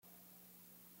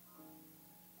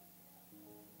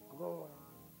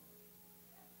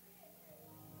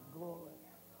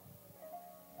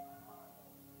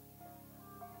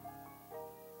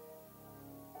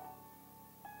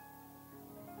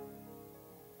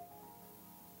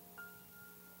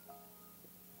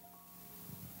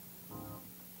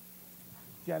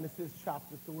Genesis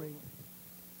chapter 3.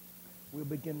 We'll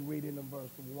begin reading in verse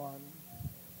 1.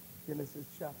 Genesis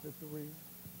chapter 3.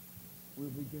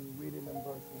 We'll begin reading in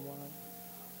verse 1.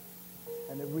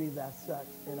 And it reads as such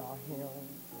in our hearing.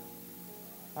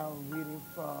 I'm reading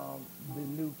from the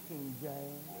New King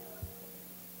James.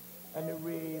 And it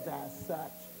reads as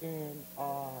such in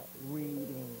our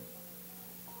reading.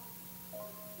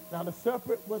 Now the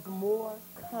serpent was more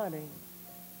cunning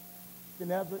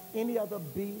than any other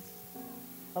beast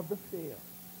of the field,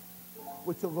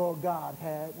 which the Lord God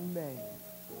had made.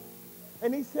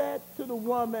 And he said to the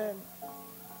woman,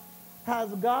 has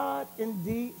God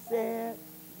indeed said,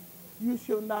 you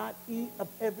shall not eat of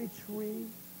every tree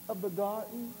of the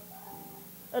garden?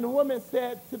 And the woman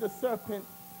said to the serpent,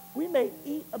 we may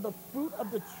eat of the fruit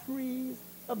of the trees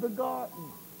of the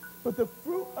garden, but the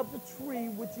fruit of the tree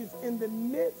which is in the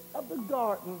midst of the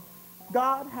garden,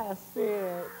 God has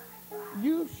said,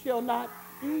 you shall not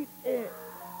eat it,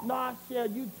 nor shall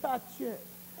you touch it,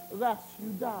 lest you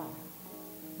die.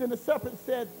 Then the serpent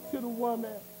said to the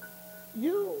woman,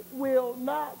 you will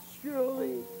not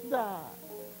surely die.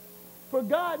 For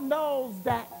God knows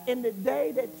that in the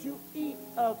day that you eat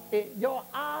of it, your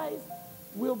eyes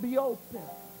will be open,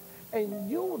 and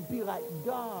you will be like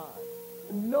God,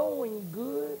 knowing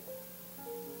good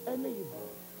and evil.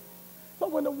 So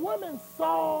when the woman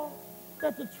saw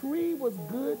that the tree was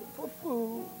good for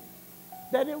food,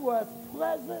 that it was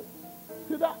pleasant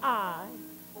to the eye,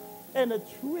 and a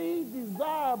tree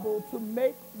desirable to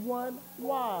make one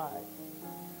wise,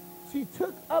 she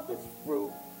took of its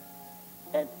fruit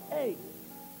and ate.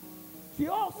 She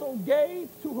also gave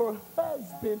to her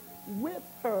husband with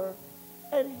her,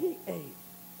 and he ate.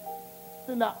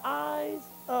 Then the eyes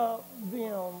of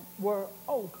them were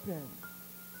opened,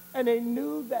 and they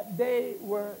knew that they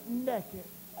were naked.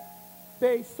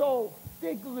 They sewed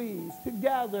fig leaves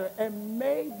together and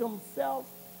made themselves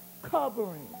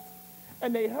coverings.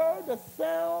 And they heard the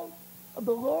sound of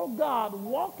the Lord God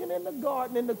walking in the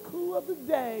garden in the cool of the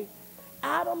day.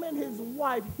 Adam and his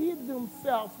wife hid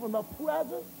themselves from the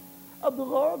presence of the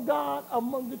Lord God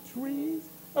among the trees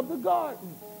of the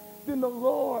garden. Then the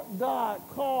Lord God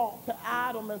called to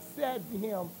Adam and said to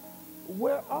him,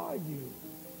 where are you?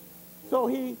 So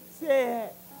he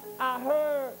said, I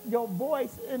heard your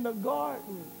voice in the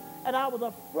garden, and I was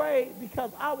afraid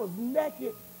because I was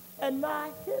naked, and I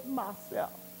hid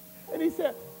myself. And he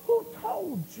said, who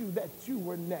told you that you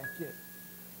were naked?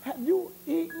 Have you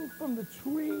eaten from the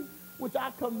tree which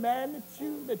I commanded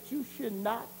you that you should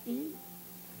not eat?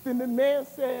 Then the man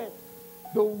said,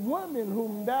 the woman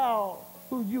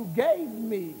who you gave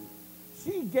me,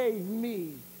 she gave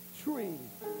me tree,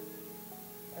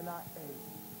 and I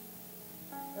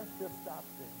ate. Let's just stop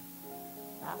there.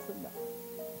 That's enough.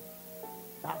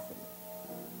 That's enough.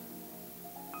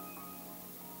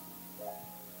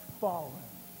 Fallen.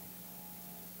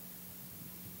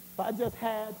 If I just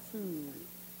had to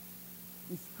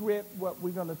describe what we're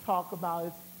going to talk about,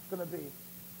 it's going to be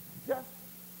just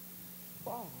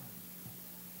fallen.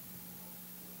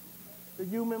 The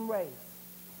human race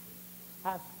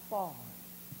has fallen.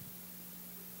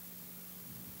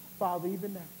 Father,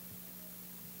 even now,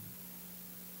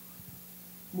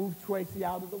 move Tracy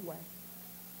out of the way.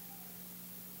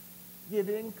 Give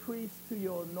increase to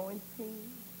your anointing.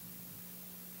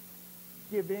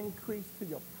 Give increase to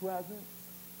your presence.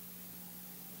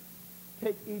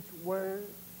 Take each word.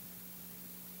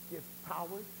 Give power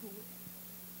to it.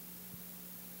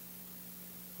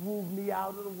 Move me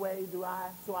out of the way,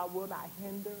 so I will not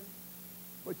hinder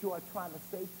what you are trying to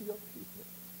say to your people.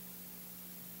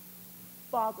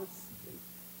 Father, speak.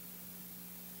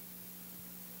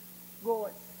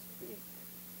 Lord, speak.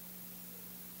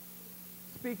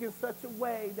 Speak in such a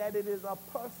way that it is a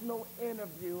personal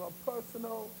interview, a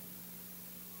personal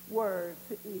word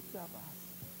to each of us.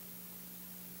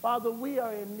 Father, we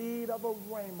are in need of a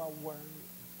rhema word,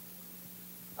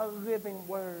 a living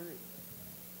word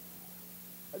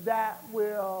that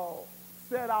will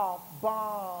set off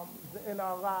bombs in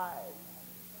our lives,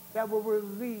 that will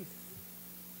release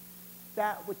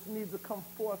that which needs to come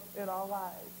forth in our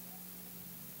lives.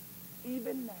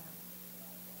 Even now,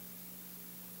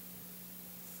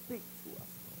 speak to us,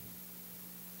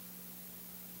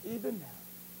 Lord. Even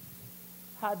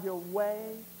now, have your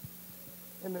way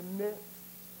in the midst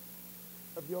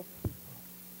of your people.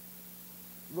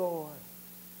 Lord,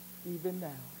 even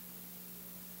now.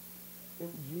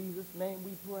 In Jesus' name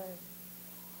we pray.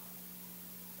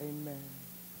 Amen.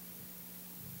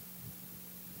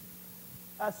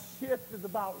 A shift is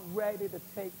about ready to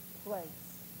take place.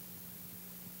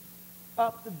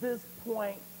 Up to this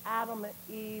point, Adam and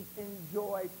Eve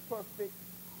enjoyed perfect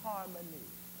harmony.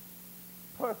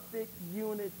 perfect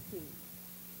unity.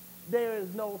 There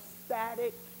is no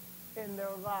static in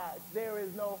their lives. There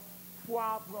is no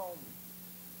problem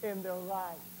in their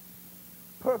life.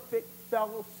 Perfect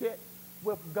fellowship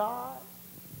with God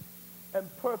and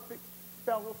perfect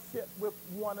fellowship with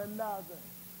one another.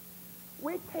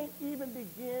 We can't even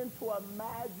begin to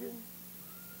imagine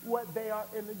what they are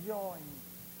enjoying.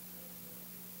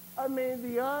 I mean,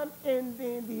 the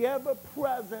unending, the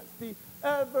ever-presence, the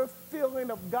ever-feeling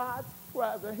of God's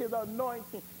presence, his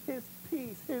anointing, his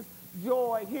peace, his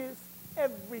joy, his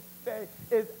everything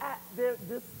is at their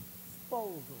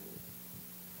disposal.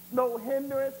 No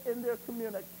hindrance in their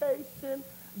communication.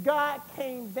 God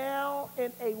came down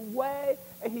in a way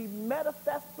and he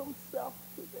manifested himself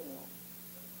to them.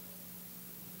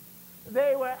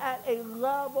 They were at a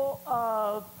level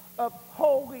of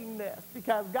holiness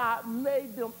because God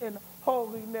made them in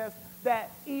holiness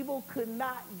that evil could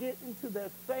not get into their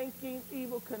thinking,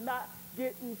 evil could not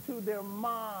get into their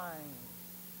mind.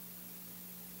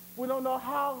 We don't know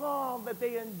how long that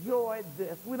they enjoyed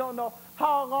this. We don't know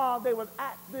how long they were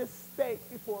at this state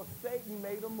before Satan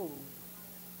made a move.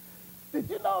 Did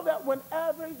you know that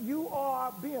whenever you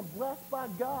are being blessed by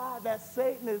God, that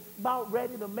Satan is about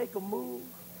ready to make a move?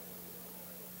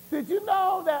 Did you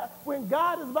know that when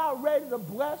God is about ready to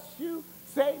bless you,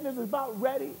 Satan is about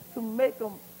ready to make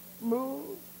a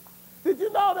move? Did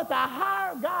you know that the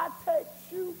higher God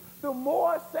takes you, the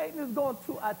more Satan is going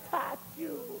to attack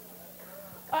you?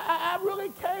 I really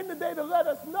came today to let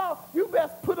us know you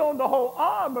best put on the whole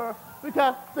armor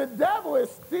because the devil is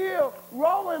still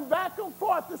rolling back and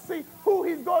forth to see who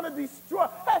he's going to destroy.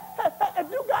 Hey,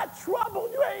 if you got trouble,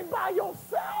 you ain't by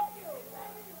yourself.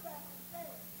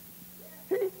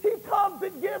 He comes to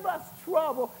give us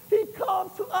trouble. He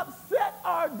comes to upset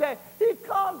our day. He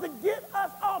comes to get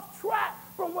us off track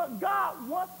from what God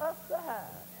wants us to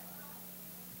have.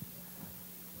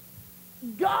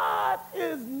 God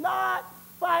is not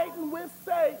fighting with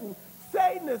Satan.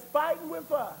 Satan is fighting with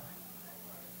us.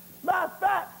 Matter of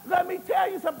fact, let me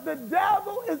tell you something. The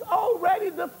devil is already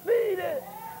defeated.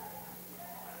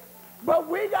 But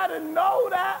we got to know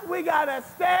that. We got to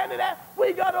stand in that.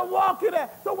 We got to walk in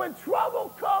that. So when trouble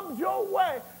comes your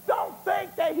way, don't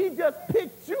think that he just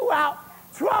picked you out.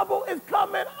 Trouble is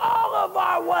coming all of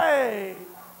our way.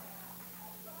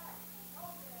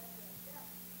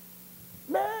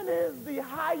 Man is the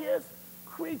highest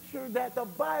creature that the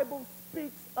Bible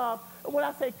speaks of. And when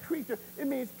I say creature, it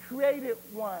means created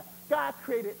one. God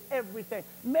created everything.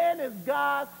 Man is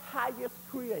God's highest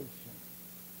creation.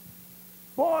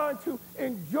 Born to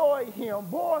enjoy him,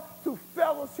 born to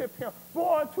fellowship him,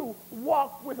 born to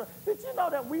walk with him. Did you know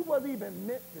that we wasn't even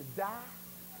meant to die?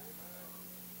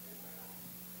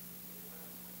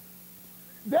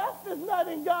 Death is not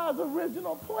in God's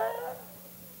original plan.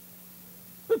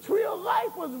 The tree of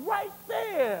life was right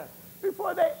there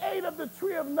before they ate of the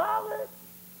tree of knowledge.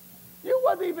 You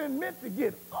wasn't even meant to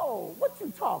get old. What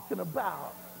you talking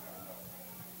about?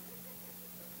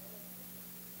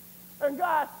 And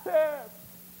God said,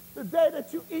 the day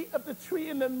that you eat of the tree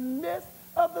in the midst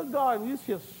of the garden, you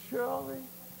shall surely.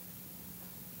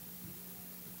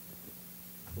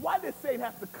 Why did Satan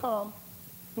have to come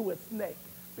through a snake?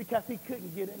 Because he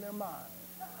couldn't get in their mind.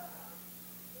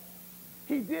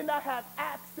 He did not have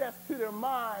access to their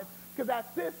minds because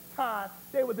at this time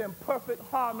they were in perfect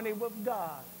harmony with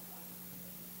God.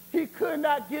 He could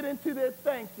not get into their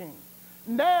thinking.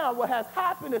 Now what has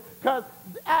happened is because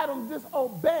Adam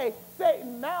disobeyed,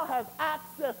 Satan now has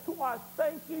access to our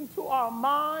thinking, to our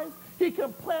minds. He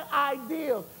can plant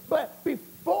ideas, but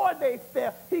before they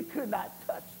fell, he could not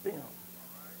touch them.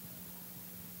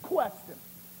 Question: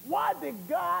 why did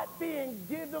God then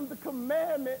give them the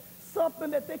commandment,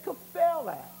 something that they could fail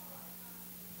at?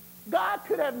 God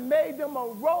could have made them a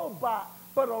robot,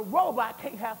 but a robot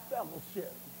can't have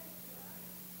fellowship.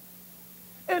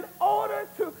 In order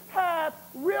to have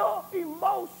real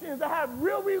emotions, to have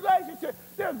real relationships,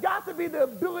 there's got to be the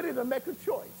ability to make a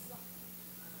choice.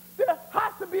 There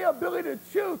has to be an ability to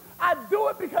choose. I do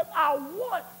it because I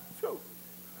want to.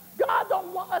 God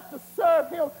don't want us to serve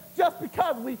him just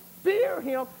because we fear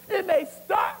him. It may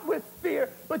start with fear,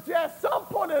 but at some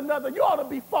point or another, you ought to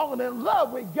be falling in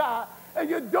love with God, and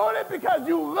you're doing it because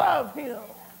you love him.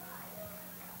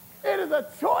 It is a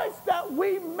choice that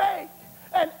we make.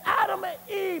 And Adam and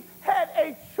Eve had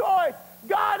a choice.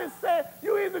 God is saying,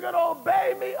 you're either going to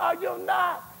obey me or you're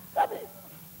not. I mean,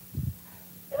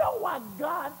 you know why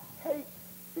God hates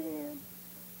sin?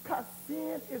 Because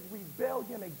sin is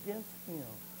rebellion against him.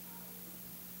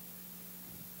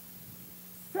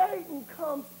 Satan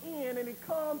comes in, and he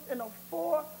comes in the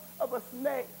form of a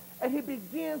snake, and he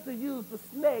begins to use the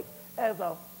snake as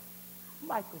a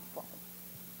microphone.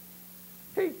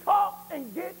 He talked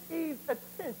and get Eve's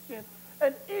attention,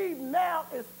 and Eve now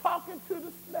is talking to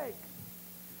the snake.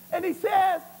 And he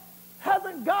says,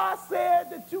 hasn't God said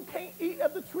that you can't eat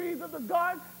of the trees of the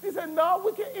garden? He said, no,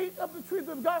 we can eat of the trees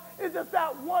of the garden. It's just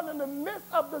that one in the midst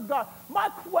of the garden. My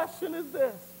question is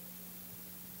this.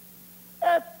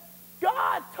 If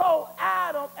God told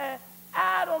Adam and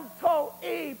Adam told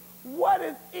Eve, what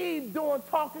is Eve doing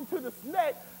talking to the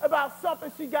snake about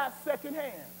something she got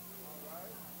secondhand?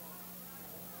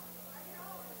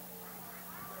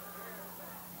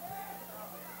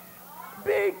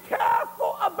 Be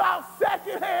careful about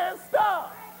secondhand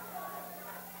stuff.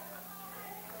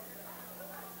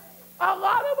 A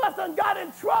lot of us done got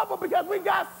in trouble because we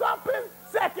got something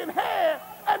secondhand,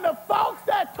 and the folks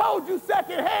that told you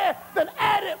secondhand then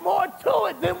added more to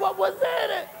it than what was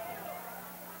in it.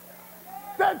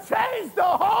 Then changed the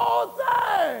whole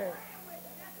thing.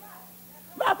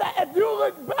 Matter of fact, if you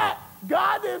look back,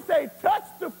 God didn't say touch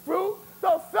the fruit,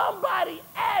 so somebody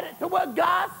added to what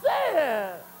God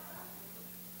said.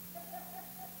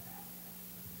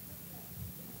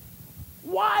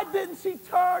 Why didn't she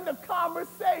turn the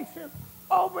conversation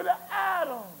over to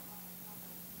Adam?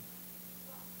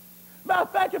 Matter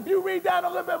of fact, if you read down a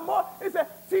little bit more, it said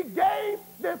she gave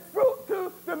the fruit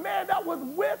to the man that was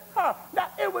with her. Now,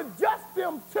 it was just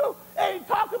them two. It ain't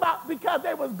talking about because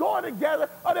they was going together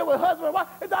or they were husband and wife.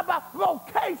 It's about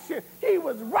location. He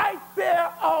was right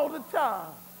there all the time.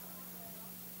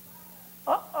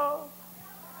 Uh-oh.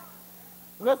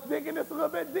 Let's dig in this a little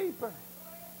bit deeper.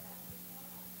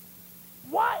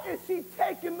 Why is she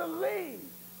taking the lead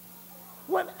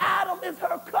when Adam is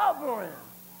her covering?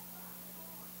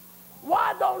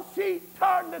 Why don't she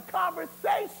turn the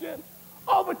conversation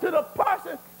over to the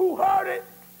person who heard it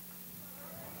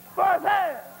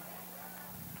firsthand?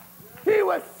 He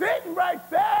was sitting right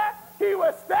there. He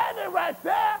was standing right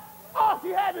there. All she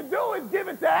had to do is give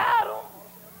it to Adam.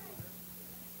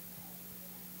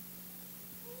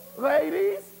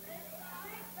 Ladies,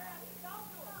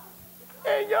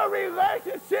 in your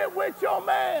relationship with your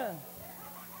man,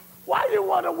 why you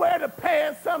want to wear the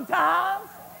pants sometimes?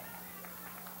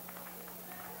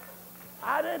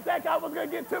 I didn't think I was going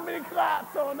to get too many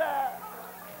claps on that.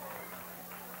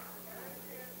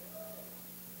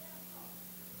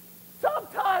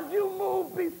 Sometimes you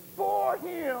move before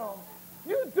him.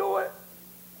 You do it.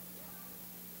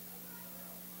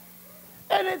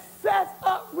 And it sets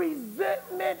up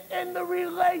resentment in the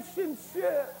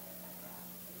relationship.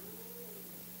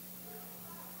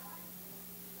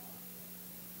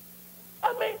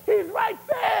 I mean, he's right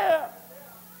there.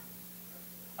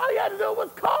 All you had to do was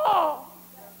call.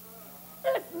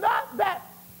 It's not that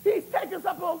he's taking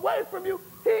something away from you.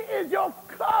 He is your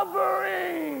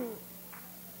covering.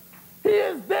 He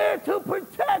is there to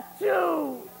protect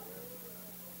you.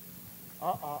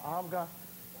 I'm gone.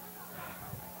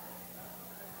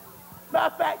 Matter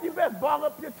of fact, you better ball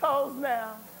up your toes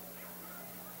now.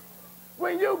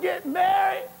 When you get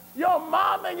married, your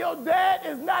mom and your dad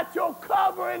is not your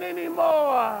covering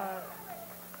anymore.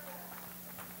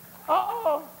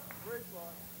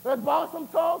 Let's ball some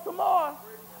toes some more.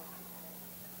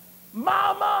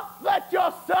 Mama, let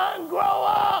your son grow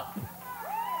up.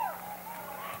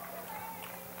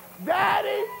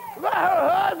 Daddy, let her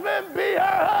husband be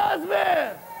her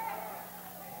husband.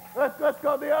 Let's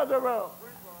go the other road.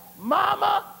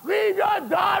 Mama, leave your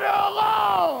daughter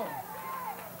alone.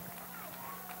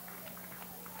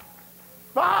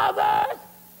 Fathers,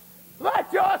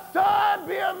 let your son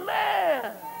be a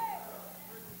man.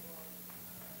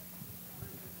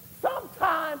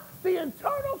 Sometimes the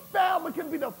internal family can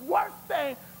be the worst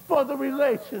thing for the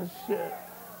relationship.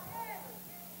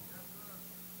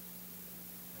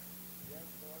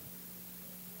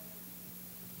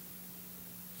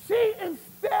 She,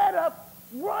 instead of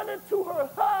running to her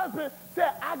husband,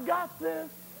 said, I got this.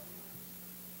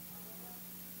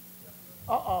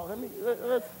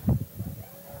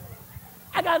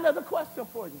 I got another question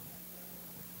for you.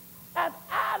 If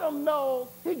Adam knows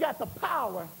he got the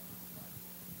power,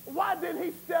 why didn't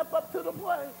he step up to the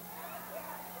plate?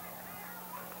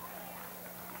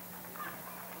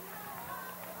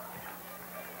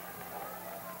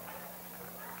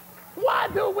 Why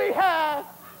do we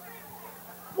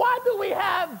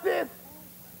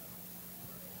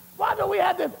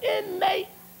have this innate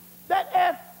that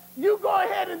if you go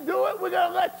ahead and do it, we're going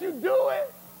to let you do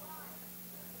it?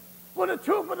 Well, the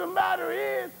truth of the matter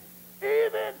is,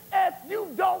 even if you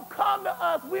don't come to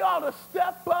us, we ought to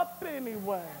step up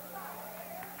anyway.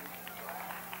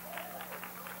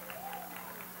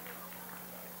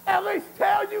 At least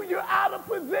tell you you're out of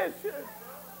position.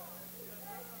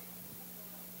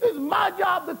 It's my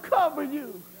job to cover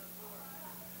you.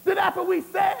 Then after we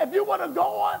said, if you want to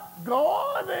go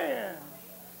on then.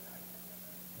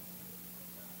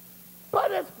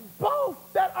 But it's both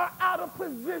that are out of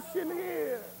position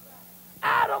here.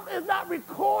 Adam is not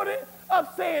recorded of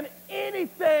saying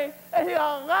anything, and he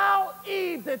allowed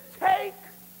Eve to take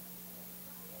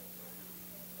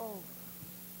over.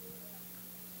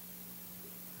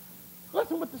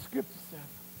 Listen what the scripture says.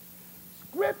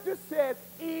 Scripture says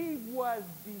Eve was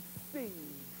deceived,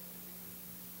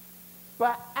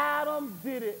 but Adam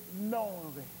did it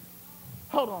knowingly.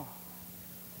 Hold on.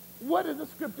 What is the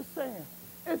scripture saying?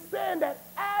 It's saying that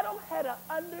Adam had an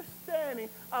understanding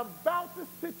about the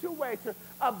situation,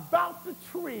 about the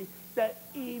tree that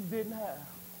Eve didn't have.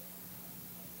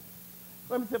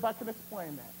 Let me see if I can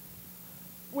explain that.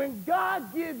 When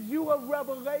God gives you a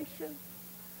revelation,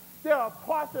 there are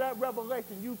parts of that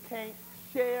revelation you can't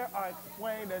share or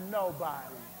explain to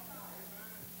nobody.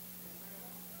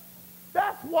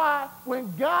 That's why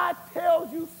when God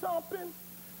tells you something,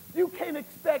 you can't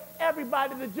expect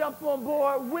everybody to jump on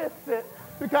board with it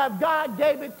because God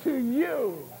gave it to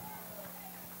you.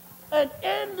 And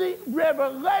in the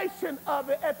revelation of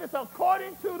it, if it's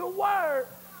according to the word,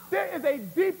 there is a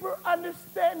deeper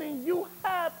understanding you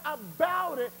have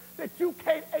about it that you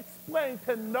can't explain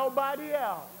to nobody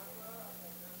else.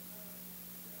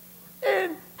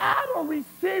 In Adam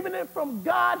receiving it from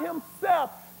God himself,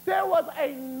 there was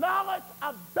a knowledge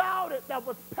about it that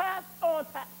was passed on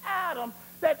to Adam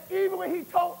that even when he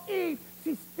told Eve,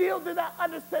 she still did not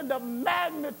understand the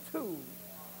magnitude.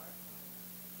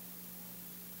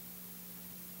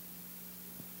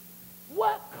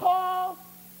 What caused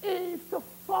Eve to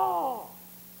fall?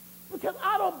 Because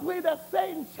I don't believe that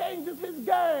Satan changes his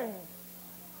game.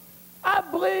 I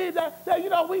believe that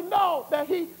we know that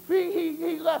he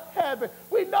left heaven.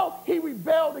 We know he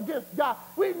rebelled against God.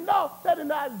 We know that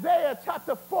in Isaiah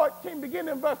chapter 14,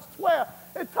 beginning in verse 12,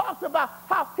 it talks about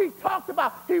how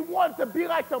he wanted to be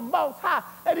like the Most High,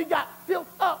 and he got filled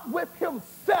up with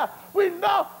himself. We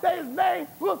know that his name,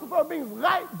 Lucifer, means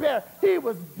light bearer. He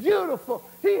was beautiful.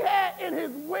 He had in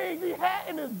his wings, he had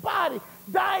in his body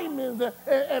diamonds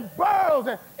and pearls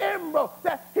and emeralds,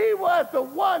 that he was the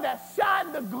one that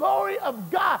shined the glory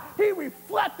of God. He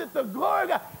reflected the glory of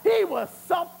God. He was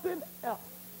something else.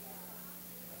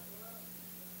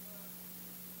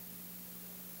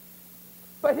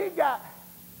 But he got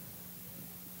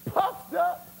puffed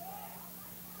up.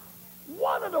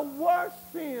 One of the worst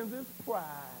sins is pride.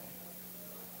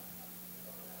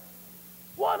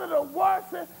 One of the worst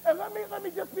sins, and let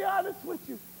me just be honest with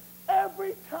you.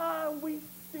 Every time we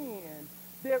sin,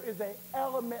 there is an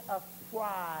element of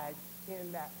pride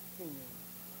in that sin.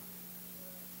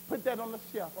 Put that on the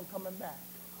shelf. I'm coming back.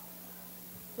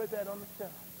 Put that on the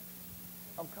shelf.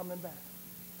 I'm coming back.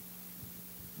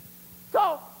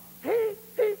 So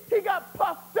he got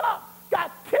puffed up,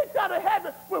 got kicked out of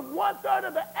heaven with 1/3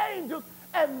 of the angels,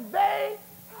 and they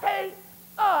hate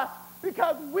us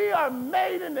because we are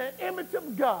made in the image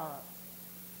of God.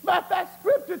 Matter of fact,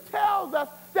 Scripture tells us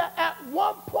that at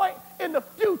one point in the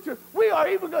future, we are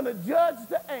even going to judge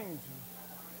the angels.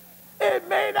 It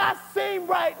may not seem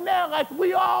right now like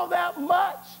we all that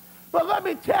much, but let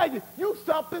me tell you, you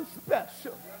something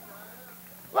special.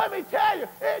 Let me tell you,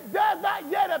 it does not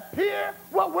yet appear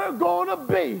what we're going to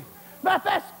be. Matter of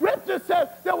fact, Scripture says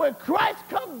that when Christ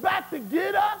comes back to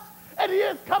get us, and he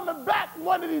is coming back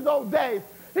one of these old days,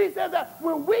 he says that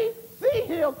when we see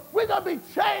him, we're going to be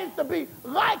changed to be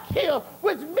like him,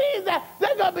 which means that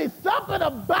there's going to be something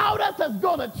about us that's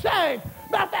going to change.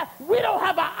 Matter of fact, we don't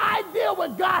have an idea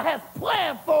what God has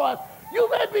planned for us. You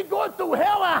may be going through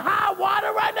hell and high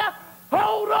water right now.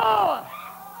 Hold on.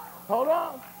 Hold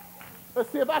on. Let's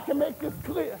see if I can make this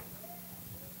clear.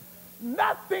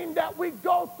 Nothing that we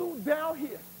go through down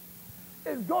here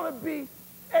is going to be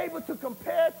able to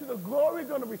compare to the glory we're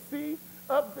going to receive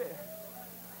up there.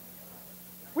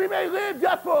 We may live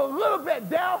just for a little bit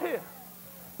down here,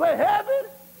 but heaven,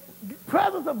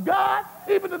 presence of God,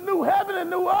 even the new heaven and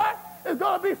new earth, is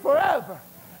going to be forever.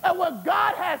 And what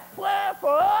God has planned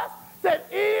for us, that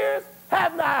ears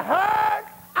have not heard,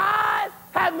 eyes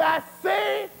have not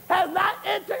seen, has not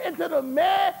entered into the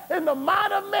man, in the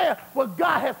mind of man, what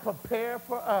God has prepared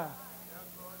for us.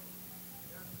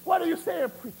 What are you saying,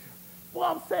 preacher?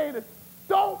 What I'm saying is,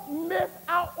 don't miss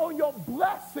out on your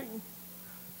blessing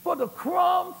for the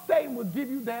crumbs Satan will give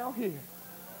you down here.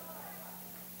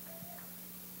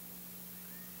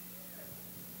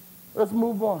 Let's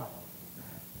move on.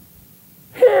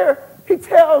 Here, he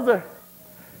tells her,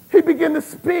 he began to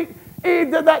speak.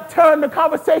 Eve did not turn the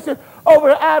conversation over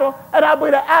to Adam, and I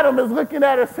believe that Adam is looking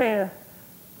at her saying,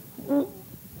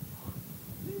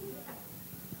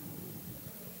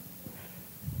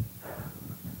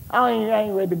 I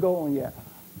ain't ready to go on yet.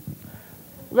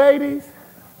 Ladies,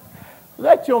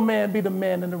 let your man be the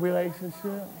man in the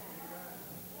relationship.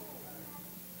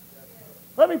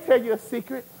 Let me tell you a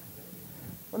secret.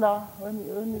 No, let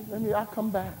me, I'll come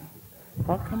back.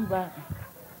 I'll come back.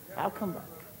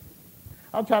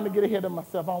 I'm trying to get ahead of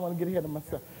myself. I don't want to get ahead of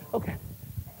myself. Okay.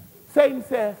 Satan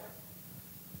says,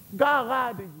 God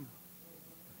lied to you.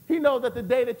 He knows that the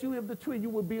day that you eat the tree, you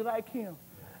will be like him.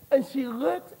 And she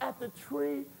looks at the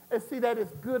tree and see that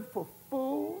it's good for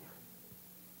food,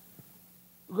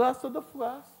 lust of the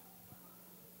flesh.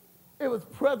 It was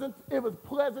pleasant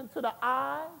to the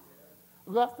eyes,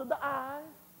 lust of the eyes,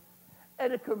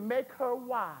 and it could make her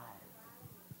wise,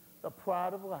 the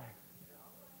pride of life.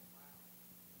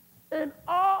 In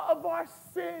all of our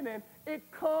sinning,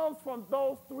 it comes from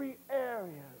those three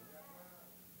areas.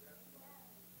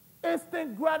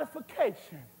 Instant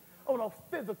gratification on a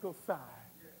physical side.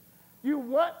 You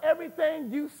want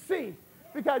everything you see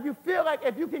because you feel like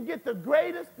if you can get the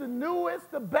greatest, the newest,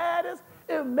 the baddest,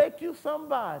 it'll make you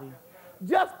somebody.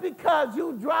 Just because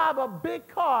you drive a big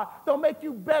car don't make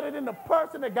you better than the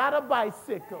person that got a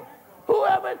bicycle.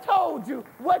 Whoever told you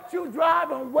what you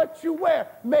drive and what you wear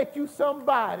make you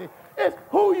somebody. It's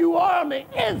who you are on the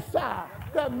inside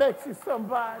that makes you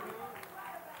somebody.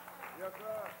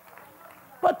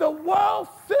 But the world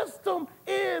system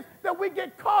is that we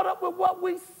get caught up with what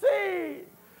we see.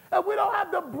 If we don't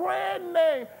have the brand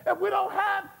name, if we don't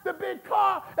have the big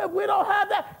car, if we don't have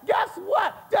that, guess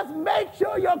what? Just make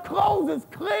sure your clothes is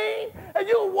clean and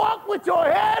you walk with your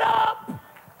head up.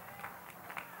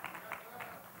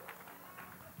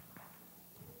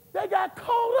 They got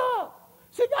caught up.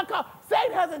 She got caught.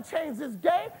 Satan hasn't changed his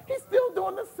game. He's still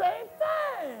doing the same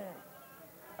thing.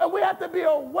 And we have to be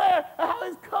aware of how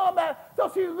he's come at.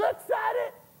 So she looks at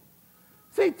it.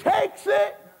 She takes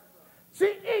it.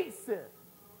 She eats it.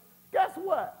 Guess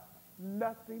what?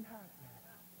 Nothing happens.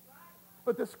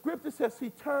 But the scripture says she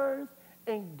turns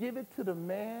and give it to the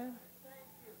man.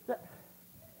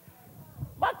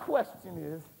 My question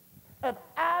is, if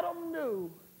Adam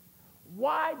knew,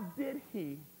 why did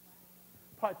he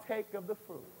partake of the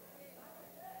fruit?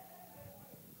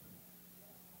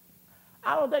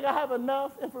 I don't think I have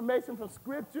enough information from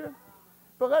Scripture,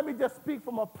 but let me just speak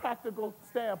from a practical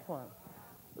standpoint.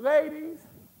 Ladies,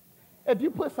 if you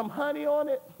put some honey on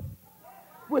it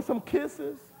with some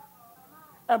kisses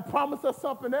and promise us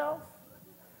something else,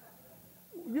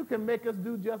 you can make us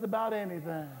do just about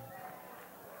anything.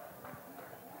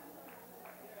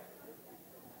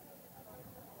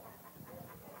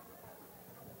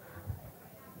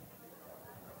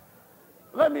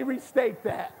 Let me restate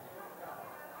that.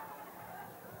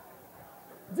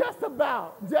 Just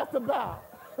about.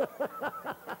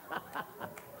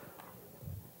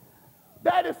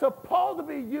 That is supposed to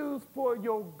be used for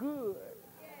your good.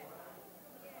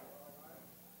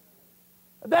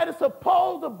 That is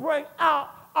supposed to bring out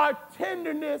our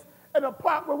tenderness in a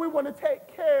part where we want to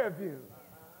take care of you.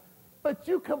 But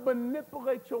you can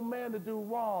manipulate your man to do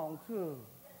wrong too.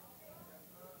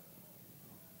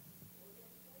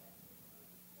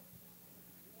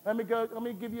 Let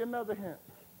me give you another hint.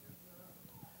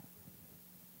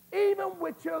 Even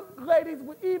with your ladies,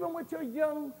 even with your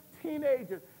young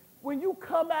teenagers, when you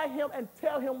come at him and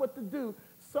tell him what to do,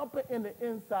 something in the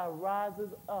inside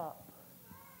rises up.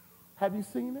 Have you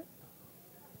seen it?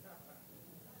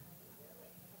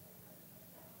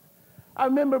 I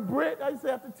remember Britt, I used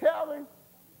to have to tell him,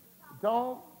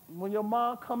 when your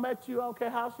mom come at you, I don't care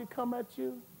how she come at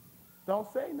you, don't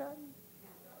say nothing.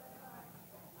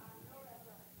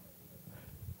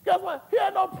 Guess what? He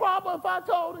had no problem if I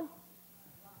told him.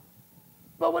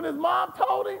 But when his mom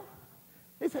told him,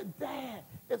 he said, Dad,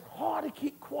 it's hard to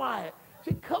keep quiet.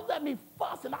 She comes at me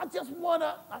fussing. I just want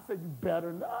to. I said, you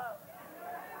better not.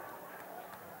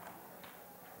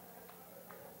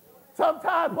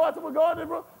 Sometimes Portia would go in the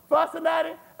room fussing at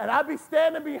him, and I'd be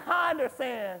standing behind her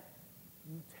saying,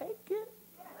 you take it?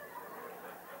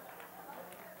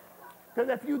 Because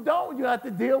if you don't, you have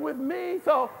to deal with me.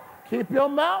 So keep your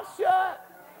mouth shut.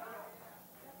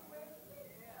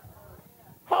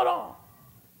 Hold on.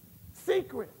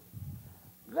 Secret.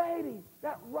 Lady,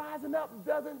 that rising up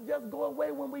doesn't just go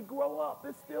away when we grow up.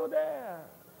 It's still there.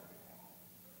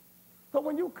 So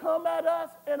when you come at us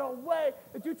in a way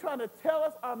that you're trying to tell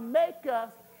us or make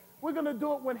us, we're going to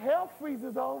do it when hell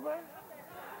freezes over.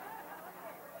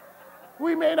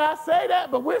 We may not say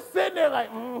that, but we're sitting there like,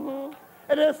 mm-hmm.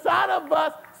 And inside of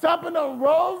us, something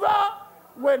rolls up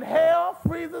when hell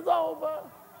freezes over.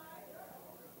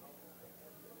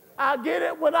 I get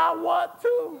it when I want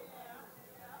to.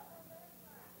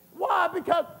 Why?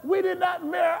 Because we did not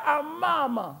marry our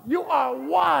mama. You are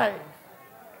wife.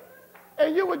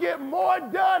 And you would get more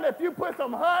done if you put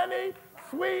some honey,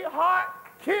 sweetheart,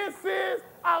 kisses,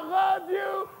 I love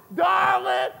you,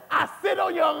 darling, I sit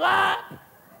on your lap.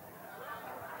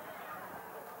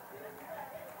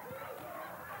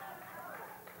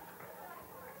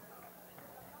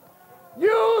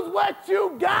 Use what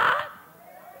you got.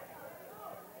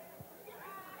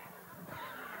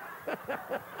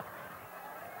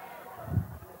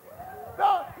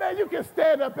 No, man, you can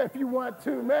stand up if you want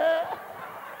to, man.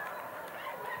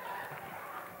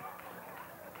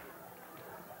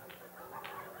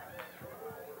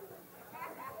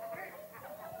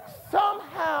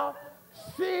 Somehow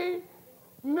she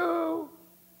knew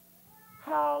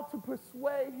how to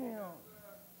persuade him.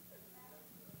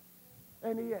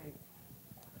 And he ate.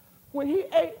 When he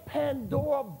ate,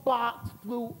 Pandora's box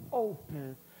flew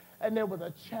open, and there was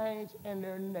a change in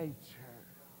their nature.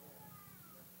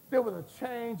 There was a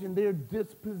change in their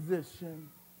disposition.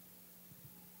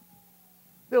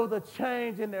 There was a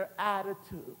change in their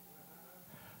attitude.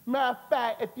 Matter of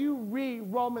fact, if you read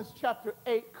Romans chapter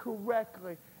 8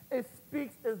 correctly, it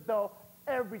speaks as though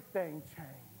everything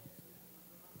changed.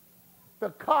 The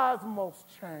cosmos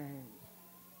changed.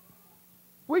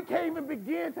 We can't even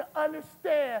begin to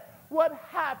understand what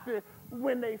happened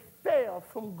when they fell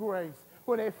from grace,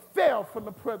 when they fell from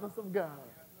the presence of God.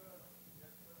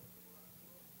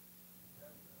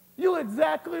 You're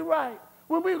exactly right.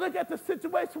 When we look at the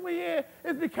situation we're in,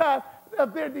 it's because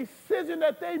of their decision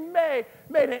that they made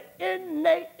it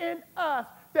innate in us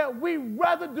that we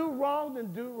rather do wrong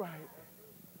than do right.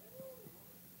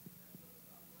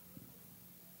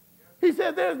 He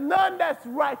said, there's none that's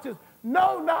righteous.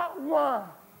 No, not one.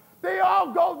 They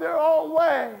all go their own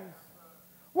ways.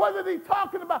 What is he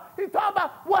talking about? He's talking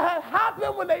about what had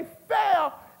happened when they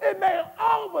fell. It made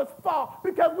all of us fall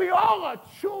because we all are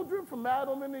children from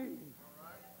Adam and Eve.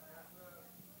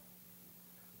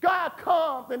 God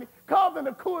comes, and he comes in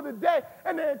the cool of the day,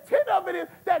 and the intent of it is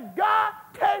that God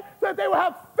came so that they would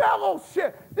have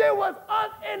fellowship. There was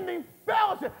unending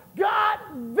fellowship. God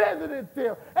visited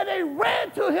them, and they ran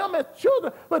to him as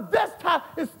children, but this time,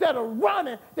 instead of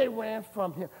running, they ran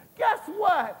from him. Guess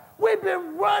what? We've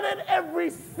been running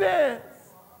ever since.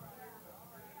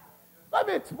 Let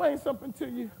me explain something to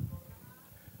you.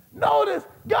 Notice,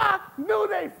 God knew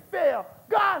they failed.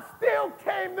 God still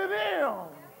came to them.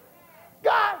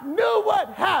 God knew what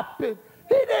happened.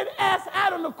 He didn't ask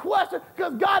Adam the question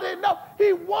because God didn't know.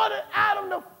 He wanted Adam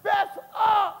to fess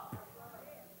up.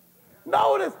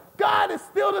 Notice, God is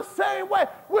still the same way.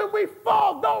 When we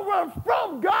fall, don't run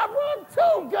from God, run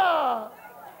to God.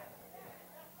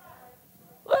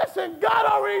 Listen, God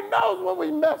already knows when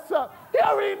we mess up. He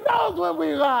already knows when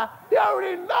we lie. He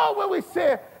already knows when we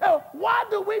sin. And why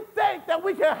do we think that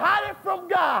we can hide it from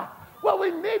God? What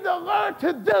we need to learn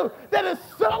to do, that as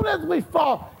soon as we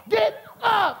fall, get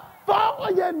up, fall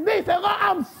on your knees, and Lord,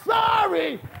 I'm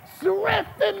sorry,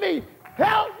 strengthen me,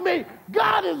 help me.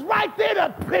 God is right there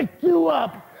to pick you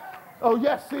up. Oh,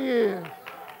 yes, he is.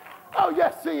 Oh,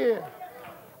 yes, he is.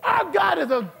 Our God is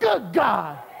a good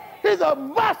God. He's a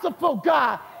merciful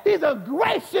God. He's a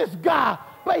gracious God.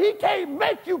 But he can't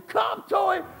make you come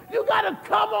to him. You got to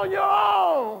come on your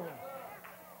own.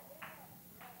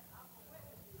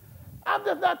 I'm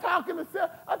just not talking to self.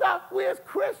 I thought we as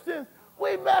Christians,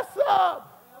 we mess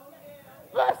up.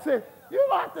 Listen, you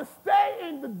don't have to stay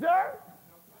in the dirt.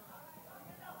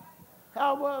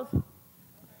 I was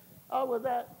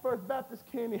at First Baptist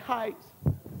Kenny Heights.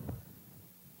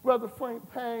 Brother Frank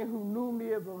Payne, who knew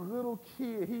me as a little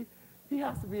kid, he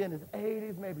has to be in his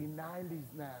 80s, maybe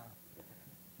 90s now,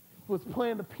 was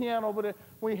playing the piano over there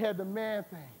when he had the man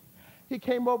thing. He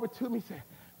came over to me and said,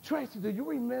 Tracy, do you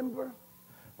remember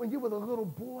when you were a little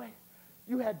boy,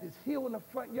 you had this hill in the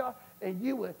front yard, and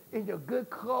you would, in your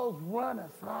good clothes, run and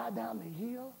slide down the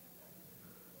hill?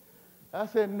 I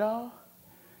said, no.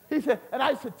 He said, and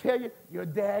I used to tell you, your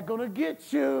dad gonna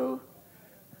get you.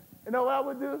 You know what I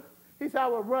would do? He said, I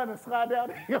would run and slide down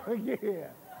the hill again.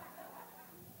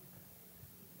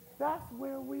 That's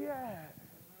where we at.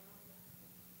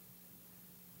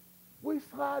 We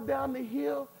slide down the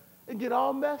hill and get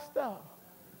all messed up.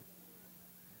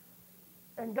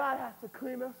 And God has to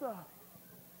clean us up.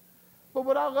 But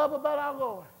what I love about our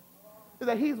Lord is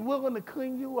that he's willing to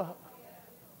clean you up.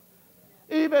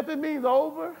 Even if it means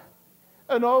over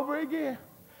and over again.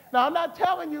 Now, I'm not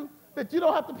telling you that you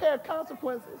don't have to pay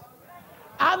consequences.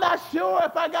 I'm not sure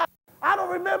if I don't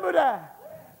remember that.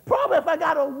 Probably if I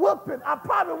got a whooping, I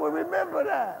probably would remember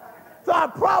that. So I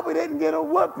probably didn't get a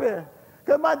whooping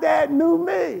because my dad knew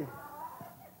me.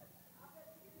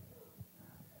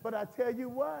 But I tell you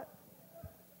what,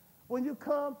 when you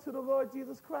come to the Lord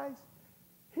Jesus Christ,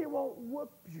 he won't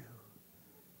whoop you.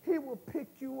 he will pick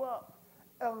you up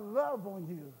and love on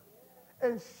you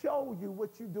and show you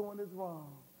what you're doing is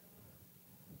wrong.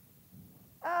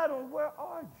 Adam, where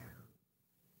are you?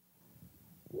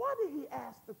 Why did he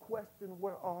ask the question,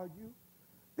 where are you?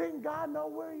 Didn't God know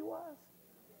where he was?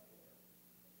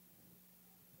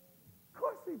 Of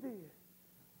course he did.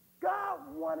 God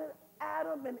wanted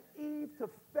Adam and Eve to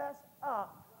fess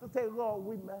up, to say, Lord,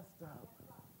 we messed up.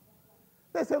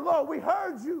 They said, Lord, we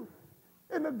heard you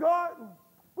in the garden.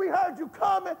 We heard you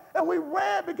coming, and we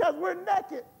ran because we're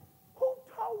naked. Who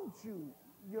told you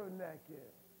you're naked?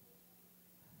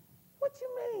 What you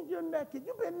mean you're naked?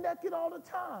 You've been naked all the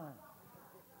time.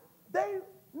 They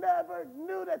never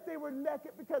knew that they were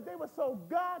naked because they were so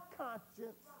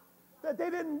God-conscious that they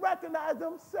didn't recognize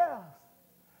themselves.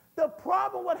 The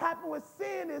problem, what happened with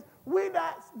sin is we're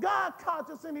not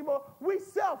God-conscious anymore. We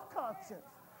self-conscious.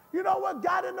 You know what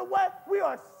got in the way? We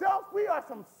are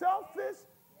some selfish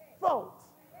folks.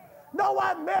 You know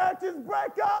why marriages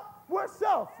break up? We're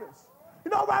selfish.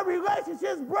 You know why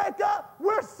relationships break up?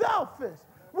 We're selfish.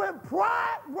 When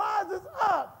pride rises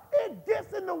up, it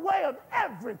gets in the way of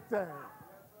everything.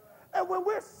 And when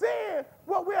we're seeing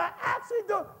what we are actually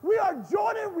doing, we are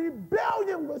joining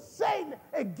rebellion with Satan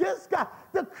against God.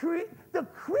 The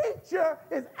creature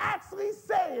is actually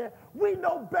saying we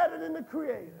know better than the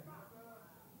Creator.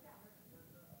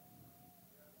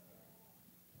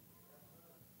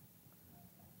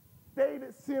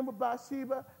 David sinned with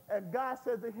Bathsheba, and God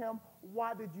said to him,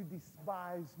 why did you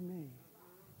despise me?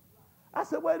 I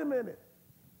said, wait a minute.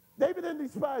 David didn't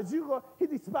despise you, Lord. He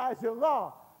despised your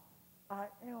law. I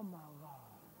am my law.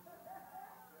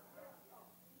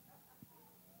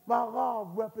 My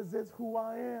law represents who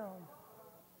I am.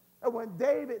 And when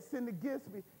David sinned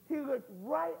against me, he looked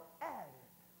right at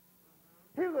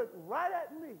it. He looked right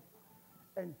at me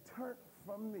and turned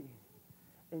from me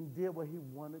and did what he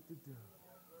wanted to do.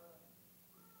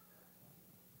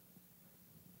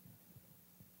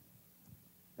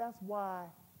 That's why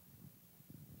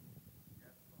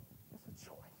it's a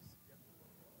choice.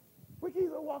 We can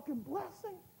either walk in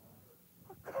blessing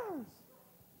or curse.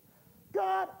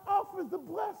 God offers the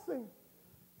blessing,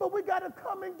 but we got to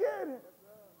come and get it.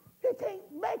 He can't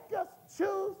make us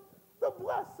choose the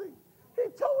blessing. He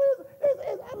told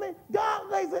God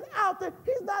lays it out there.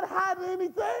 He's not hiding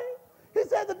anything. He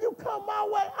says, if you come my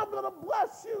way, I'm going to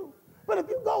bless you. But if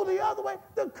you go the other way,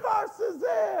 the curse is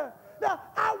there. Now,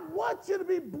 I want you to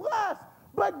be blessed,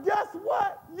 but guess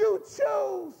what? You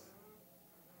choose.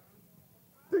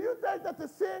 Do you think that the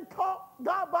sin caught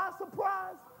God by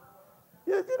surprise?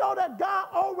 You know that God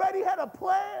already had a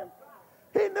plan?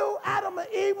 He knew Adam and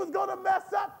Eve was going to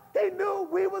mess up. He knew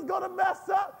we was going to mess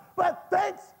up. But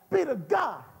thanks be to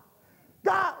God.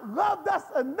 God loved us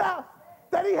enough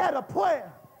that he had a plan.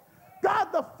 God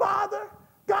the Father,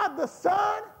 God the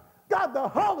Son, God the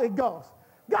Holy Ghost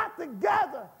got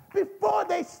together before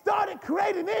they started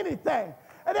creating anything.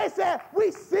 And they said,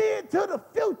 we see into the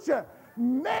future.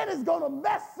 Man is going to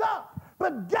mess up.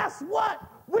 But guess what?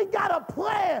 We got a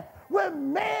plan.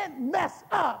 When man mess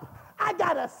up, I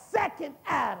got a second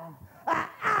Adam. An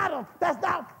Adam that's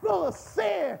not full of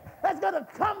sin. That's going to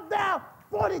come down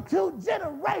 42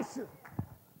 generations.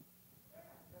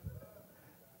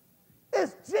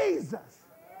 It's Jesus.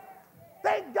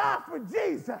 Thank God for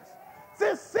Jesus.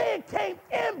 Since sin came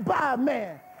in by a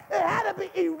man, it had to be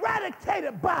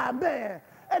eradicated by a man.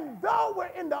 And though we're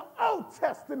in the Old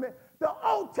Testament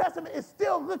is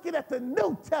still looking at the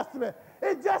New Testament.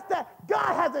 It's just that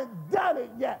God hasn't done it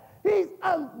yet. He's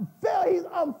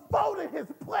unfolding his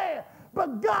plan,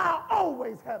 but God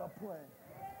always had a plan.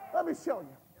 Let me show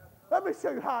you. Let me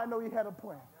show you how I know he had a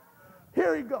plan.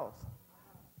 Here he goes.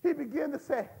 He began to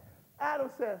say, Adam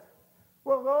says,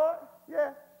 well, Lord,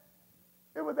 yeah,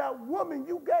 it was that woman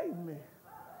you gave me.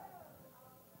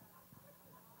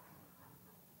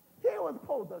 He was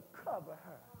supposed to cover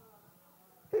her.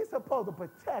 He's supposed to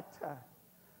protect her.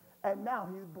 And now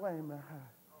he's blaming her.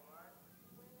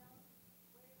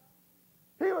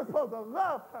 He was supposed to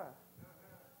love her.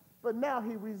 But now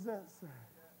he resents her.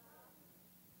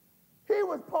 He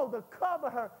was supposed to cover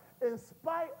her in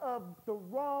spite of the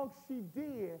wrong she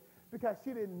did because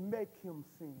she didn't make him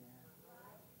sin.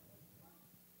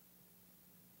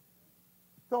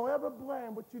 Don't ever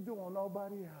blame what you do on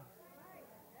nobody else.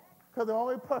 Because the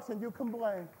only person you can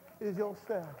blame is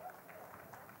yourself.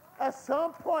 At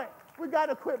some point, we got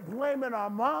to quit blaming our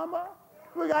mama.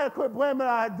 We got to quit blaming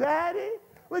our daddy.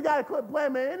 We got to quit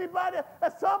blaming anybody.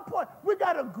 At some point, we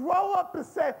got to grow up and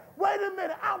say, wait a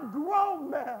minute, I'm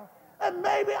grown now. And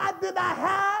maybe I did not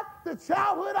have the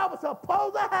childhood I was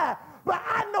supposed to have. But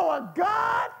I know a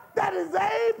God that is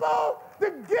able to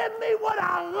give me what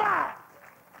I lack.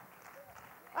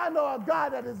 I know a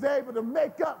God that is able to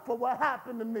make up for what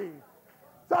happened to me.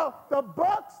 So the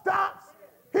buck stops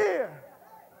here.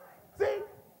 See,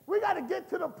 we got to get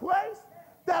to the place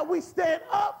that we stand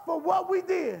up for what we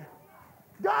did.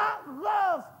 God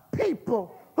loves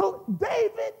people who,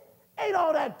 David ain't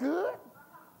all that good.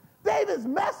 David's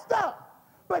messed up.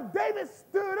 But David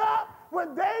stood up.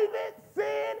 When David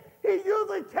sinned, he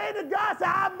usually came to God and said,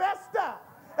 I messed up.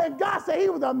 And God said he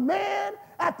was a man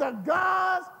after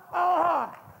God's own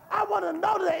heart. I want to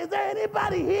know today, is there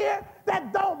anybody here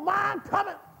that don't mind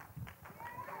coming?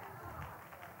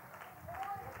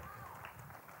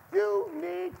 You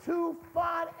need to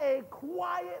find a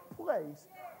quiet place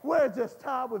where it's just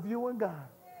time with you and God.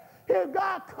 Here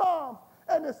God comes,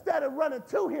 and instead of running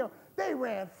to him, they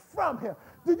ran from him.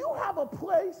 Do you have a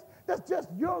place that's just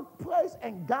your place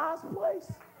and God's place?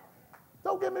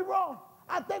 Don't get me wrong.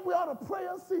 I think we ought to pray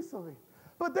unceasingly.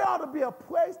 But there ought to be a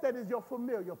place that is your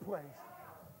familiar place.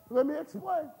 Let me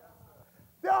explain.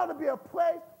 There ought to be a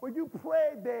place where you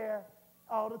pray there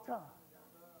all the time.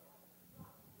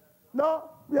 No,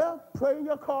 yeah, pray in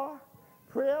your car,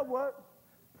 pray at work,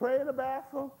 pray in the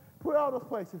bathroom, pray all those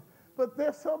places. But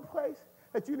there's some place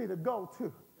that you need to go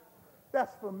to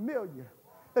that's familiar,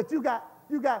 that you got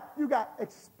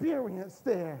experience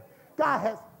there.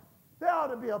 There ought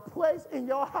to be a place in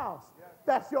your house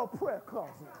that's your prayer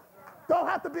closet. Don't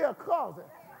have to be a closet.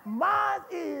 Mine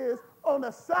is on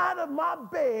the side of my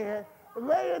bed,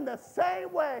 laying the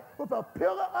same way with a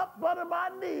pillow up under my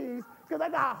knees because I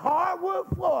got hardwood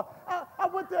floor. I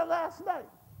went there last night.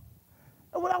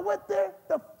 And when I went there,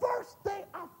 the first thing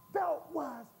I felt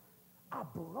was, I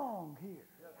belong here.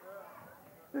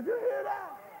 Did you hear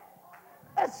that?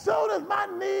 As soon as my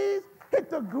knees hit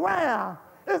the ground,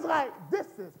 it's like, this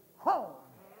is home.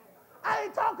 I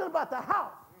ain't talking about the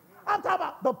house. I'm talking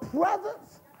about the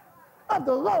presence of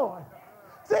the Lord.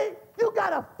 See, you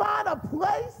got to find a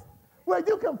place where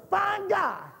you can find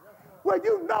God, where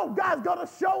you know God's going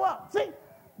to show up. See,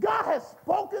 God has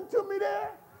spoken to me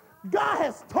there. God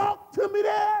has talked to me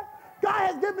there. God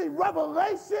has given me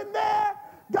revelation there.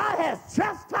 God has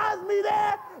chastised me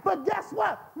there. But guess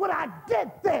what? When I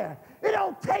get there, it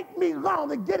don't take me long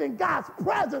to get in God's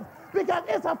presence because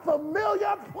it's a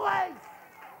familiar place.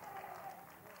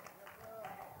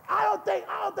 I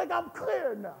don't think I'm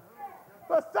clear enough.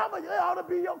 But some of you, it ought to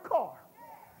be your car.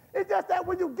 It's just that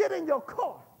when you get in your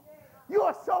car, you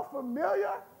are so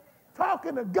familiar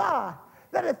talking to God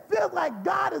that it feels like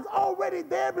God is already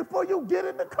there before you get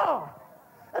in the car.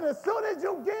 And as soon as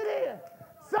you get in,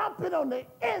 something on the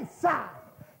inside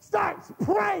starts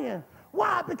praying.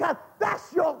 Why? Because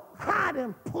that's your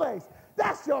hiding place.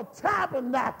 That's your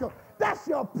tabernacle. That's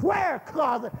your prayer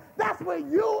closet. That's where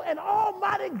you and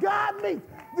Almighty God meet.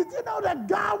 Did you know that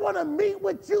God want to meet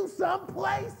with you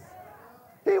someplace?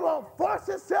 He won't force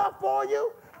himself on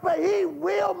you, but he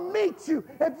will meet you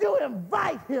if you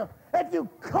invite him, if you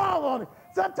call on him.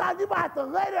 Sometimes you might have to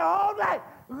lay there all night.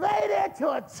 Lay there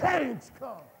till a change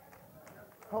comes.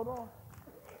 Hold on.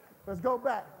 Let's go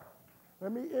back.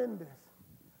 Let me end this.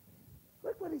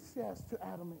 Look what he says to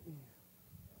Adam and Eve.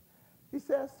 He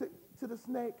says to the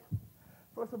snake,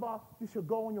 first of all, you should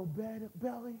go on your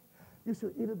belly. You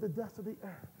should eat of the dust of the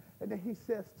earth. And then he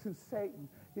says to Satan,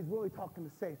 he's really talking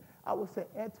to Satan, I will set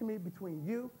enmity between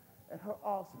you and her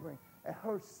offspring and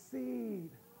her seed.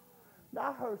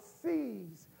 Not her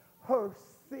seeds, her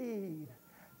seed.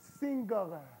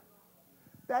 Singular.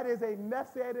 That is a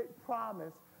messianic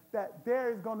promise that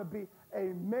there is going to be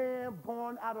a man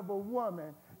born out of a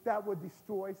woman that would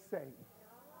destroy Satan.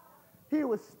 He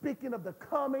was speaking of the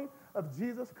coming of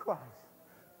Jesus Christ,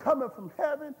 coming from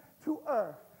heaven to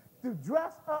earth, to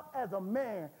dress up as a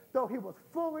man. Though he was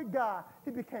fully God,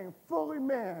 he became fully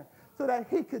man so that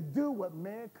he could do what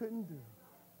man couldn't do.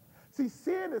 See,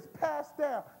 sin is passed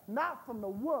down not from the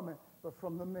woman, but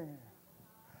from the man.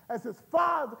 As his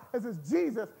father, as his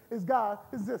Jesus is God,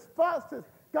 as his father says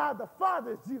God the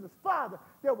Father is Jesus' Father,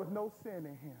 there was no sin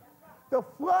in him. The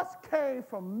flesh came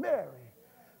from Mary.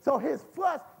 So his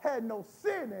flesh had no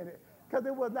sin in it because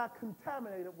it was not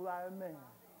contaminated by a man.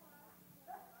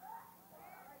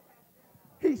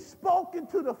 He spoke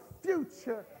into the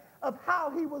future of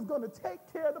how he was going to take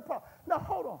care of the problem. Now,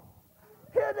 hold on.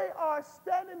 Here they are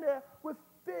standing there with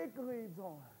fig leaves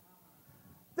on.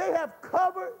 They have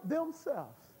covered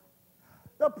themselves.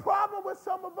 The problem with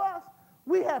some of us,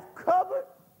 we have covered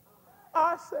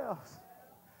ourselves.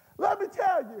 Let me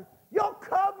tell you, your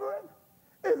covering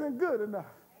isn't good enough.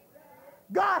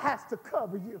 God has to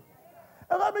cover you.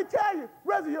 And let me tell you,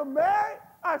 whether you're married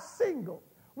or single,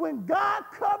 when God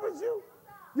covers you,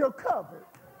 you're covered.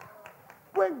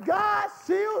 When God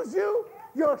shields you,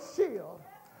 you're shielded.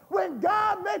 When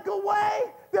God make a way,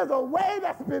 there's a way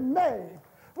that's been made.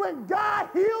 When God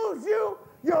heals you,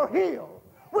 you're healed.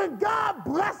 When God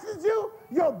blesses you,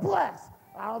 you're blessed.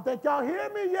 I don't think y'all hear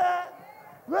me yet.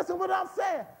 Listen what I'm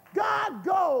saying. God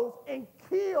goes and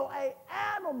kill an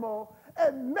animal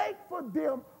and make for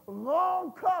them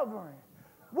long covering.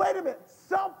 Wait a minute.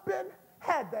 Something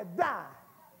had to die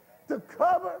to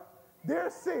cover their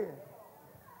sin.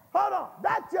 Hold on.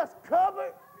 That just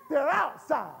covered their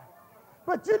outside.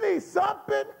 But you need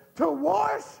something to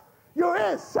wash your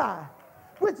inside.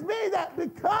 Which means that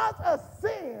because of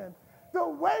sin, the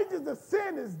wages of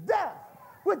sin is death.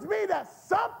 Which means that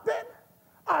something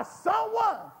or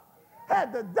someone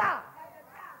had to die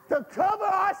to cover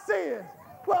our sins.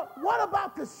 Well, what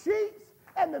about the sheep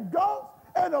and the goats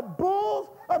and the bulls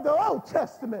of the Old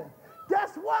Testament?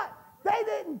 Guess what? They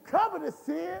didn't cover the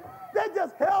sin. They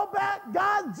just held back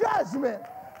God's judgment.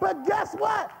 But guess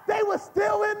what? They were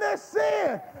still in their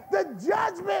sin. The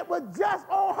judgment was just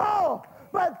on hold.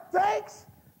 But thanks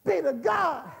be to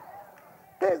God,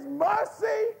 his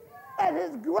mercy and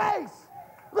his grace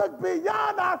look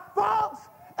beyond our faults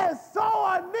and saw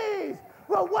our needs.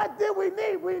 Well, what did we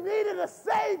need? We needed a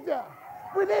Savior.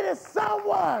 We needed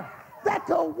someone that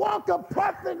could walk a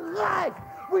perfect life.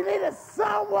 We needed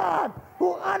someone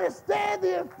who understands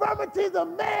the infirmities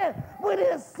of man. We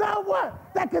needed someone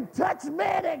that could touch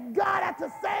man and God at the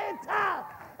same time.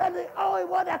 And the only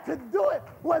one that could do it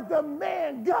was the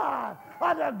man God,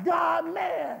 or the God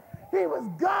man. He was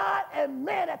God and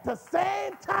man at the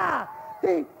same time.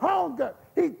 He hungered,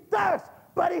 he thirsted,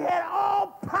 but he had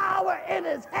all power in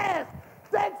his hands.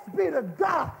 Thanks be to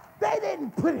God. They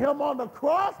didn't put him on the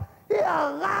cross. He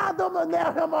allowed them to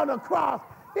nail him on the cross.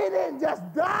 He didn't just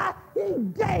die, he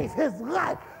gave his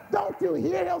life. Don't you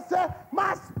hear him say,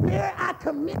 my spirit I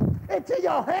commit into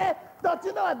your hand? Don't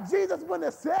you know if Jesus wouldn't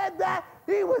have said that,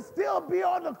 he would still be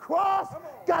on the cross?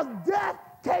 Because death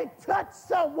can't touch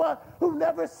someone who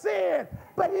never sinned.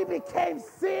 But he became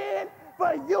sin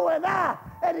for you and I,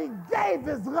 and he gave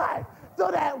his life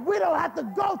so that we don't have to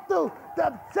go through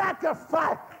the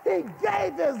sacrifice. He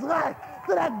gave his life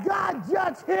so that God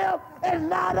judged him and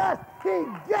not us. He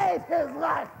gave his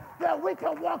life that we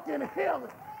can walk in healing.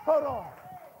 Hold on.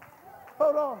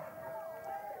 Hold on.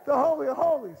 The Holy of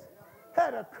Holies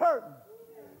had a curtain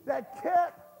that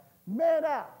kept men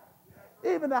out.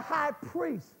 Even the high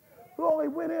priest, who only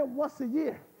went in once a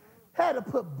year, had to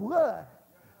put blood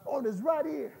on his right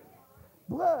ear,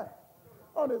 blood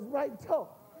on his right toe,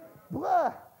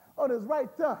 blood on his right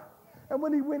thumb. And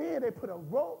when he went in, they put a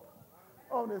rope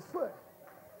on his foot.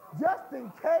 Just in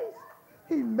case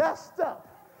he messed up,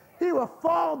 he would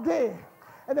fall dead.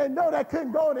 And they know they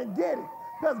couldn't go in and get it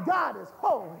because God is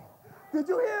holy. Did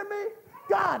you hear me?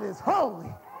 God is holy.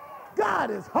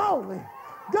 God is holy.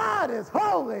 God is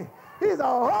holy. He's a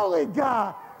holy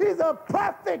God. He's a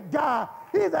perfect God.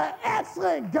 He's an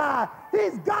excellent God.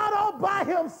 He's God all by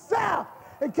himself.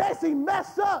 In case he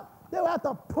messed up, they would have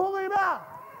to pull him out.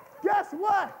 Guess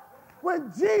what?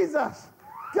 When Jesus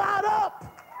got up,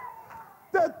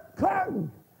 the curtain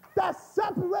that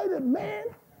separated man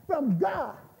from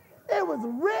God, it was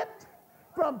ripped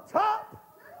from top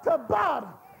to bottom.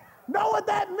 Know what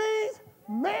that means?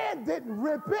 Man didn't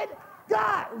rip it.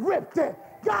 God ripped it.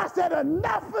 God said,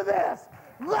 enough of this.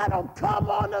 Let them come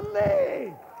unto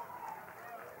me.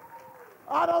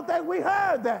 I don't think we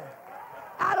heard that.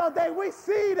 I don't think we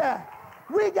see that.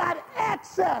 We got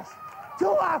access to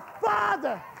our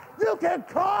Father. You can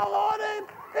call on him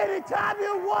anytime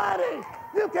you want him.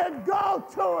 You can go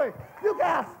to him. You can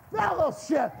have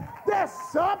fellowship. There's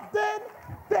something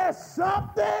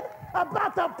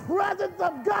about the presence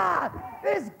of God.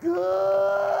 It's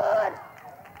good.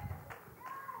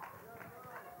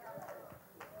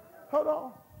 Hold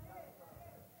on.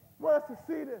 I want us to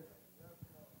see this.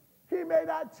 He may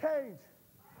not change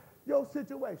your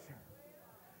situation.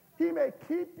 He may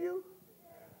keep you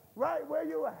right where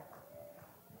you are.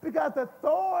 Because the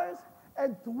thorns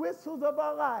and thistles of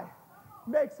our life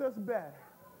makes us better.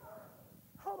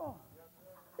 Hold on.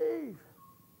 Eve,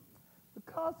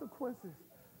 the consequences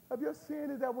of your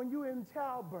sin is that when you're in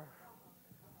childbirth,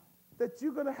 that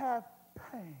you're going to have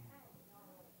pain.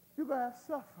 You're going to have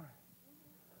suffering.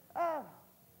 Adam,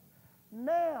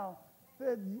 now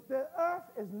the earth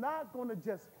is not going to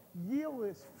just yield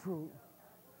its fruit.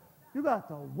 You got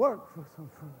to work for some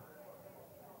fruit.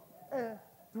 And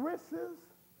thistles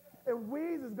and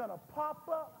weeds is going to pop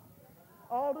up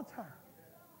all the time.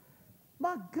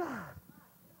 My God,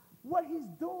 what he's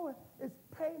doing is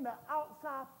painting the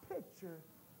outside picture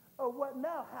of what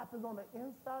now happens on the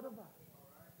inside of us.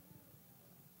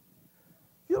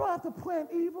 You don't have to plant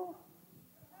evil.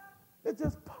 It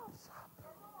just pops up.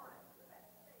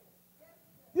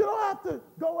 You don't have to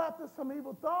go after some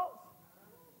evil thoughts.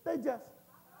 They just,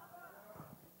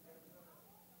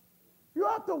 you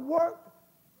have to work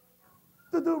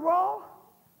to do wrong.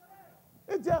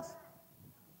 It just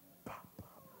pop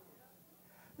up.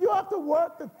 You have to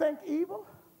work to think evil.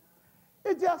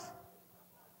 It just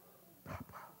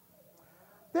pop up.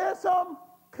 There's some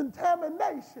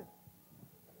contamination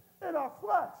in our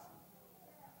flesh.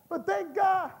 But thank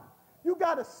God you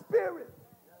got a spirit.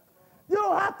 You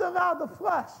don't have to allow the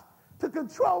flesh to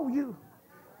control you.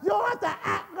 You don't have to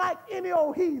act like any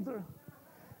old heathen.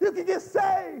 You can get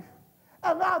saved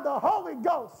and allow the Holy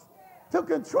Ghost to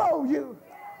control you.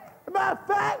 As a matter of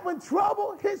fact, when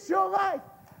trouble hits your life,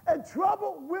 and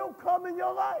trouble will come in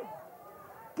your life,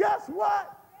 guess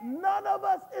what? None of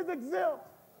us is exempt.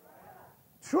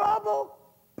 Trouble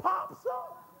pops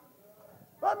up.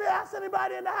 Let me ask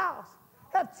anybody in the house,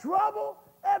 have trouble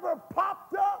ever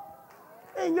popped up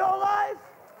in your life?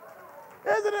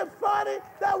 Isn't it funny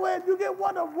that when you get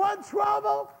one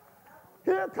trouble,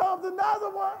 here comes another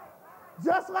one,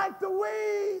 just like the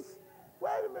weeds?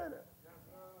 Wait a minute.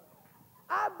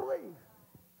 I believe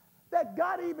that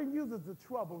God even uses the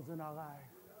troubles in our life.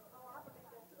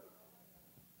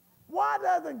 Why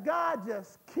doesn't God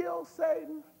just kill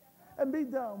Satan and be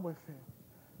done with him?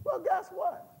 Well, guess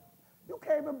what? You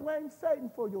can't even blame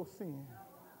Satan for your sin.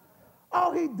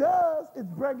 All he does is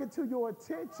bring it to your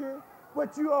attention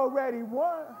what you already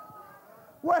want.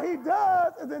 What he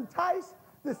does is entice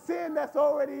the sin that's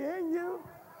already in you.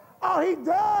 All he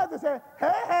does is say,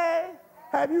 hey,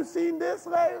 have you seen this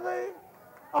lately?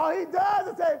 All he does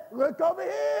is say, look over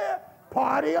here,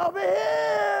 party over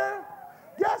here.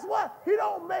 Guess what? He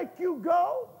don't make you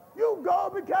go. You go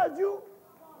because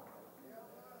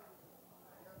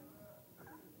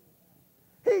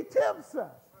he tempts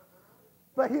us,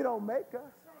 but he don't make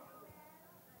us.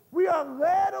 We are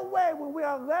led away when we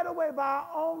are led away by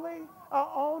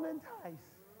our own entice.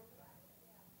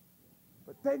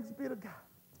 But thanks be to God.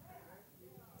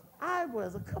 I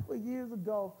was a couple of years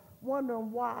ago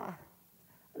wondering why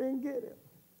I didn't get it.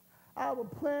 I would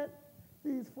plant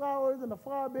these flowers in the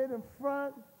flower bed in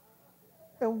front,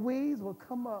 and weeds would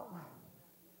come up.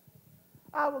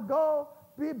 I would go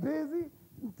be busy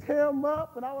and tear them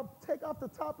up, and I would take off the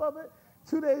top of it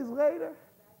 2 days later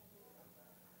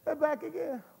and back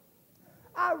again.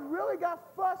 I really got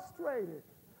frustrated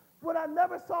when I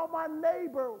never saw my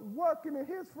neighbor working in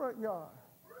his front yard.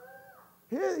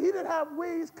 He didn't have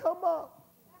weeds come up.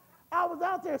 I was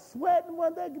out there sweating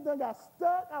one day because I got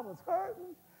stuck. I was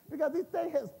hurting because this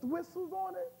thing has thistles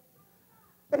on it.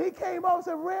 And he came over and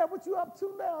said, Red, what you up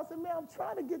to now? I said, man, I'm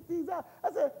trying to get these out.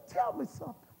 I said, tell me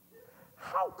something.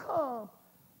 How come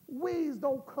weeds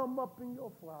don't come up in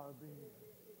your flower bed?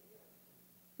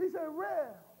 He said,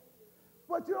 Red,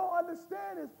 what you don't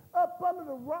understand is up under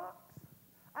the rocks,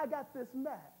 I got this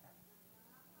mat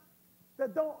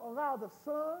that don't allow the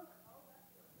sun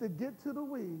to get to the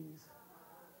weeds.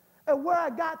 And where I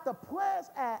got the plants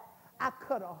at, I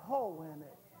cut a hole in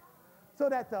it so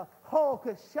that the hole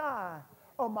could shine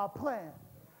on my plant.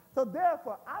 So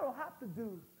therefore, I don't have to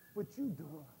do what you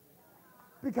doing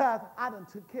because I done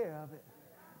took care of it.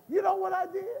 You know what I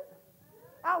did?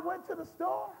 I went to the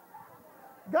store,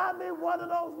 got me one of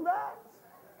those mats,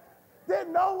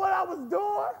 didn't know what I was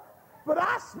doing, but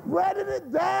I spreaded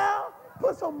it down,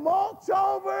 put some mulch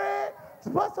over it,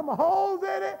 put some holes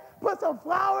in it, put some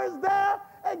flowers there,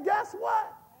 and guess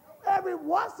what? Every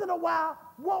once in a while,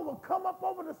 one would come up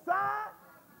over the side,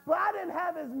 but I didn't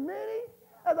have as many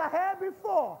as I had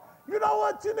before. You know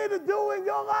what you need to do in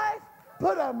your life?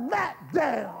 Put a mat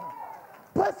down.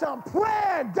 Put some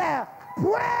prayer down.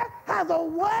 Prayer has a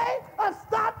way of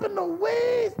stopping the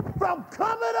weeds from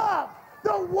coming up.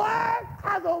 The word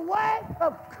has a way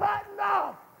of cutting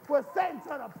off what Satan's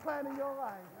trying to plant in your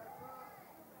life.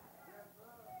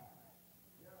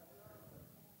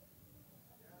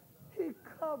 He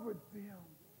covered them.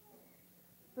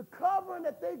 The covering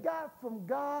that they got from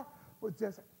God was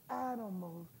just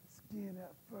animal skin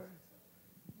at first.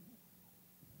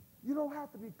 You don't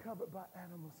have to be covered by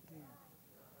animal skin.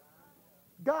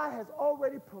 God has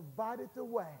already provided the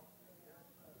way.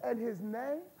 And his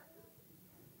name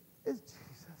is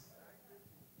Jesus.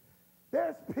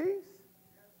 There's peace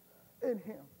in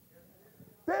him.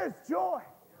 There's joy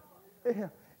in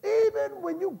him. Even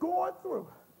when you're going through,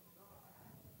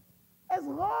 as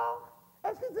long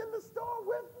as he's in the store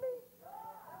with me,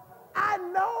 I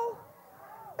know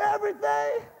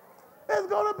everything is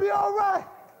going to be all right.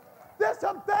 There's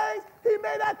some things he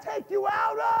may not take you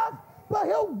out of, but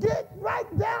he'll get right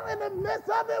down in the midst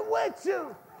of it with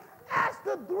you. Ask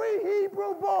the 3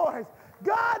 Hebrew boys.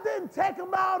 God didn't take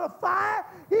them out of fire.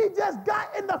 He just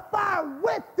got in the fire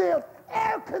with them,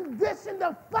 air-conditioned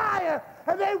the fire,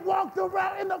 and they walked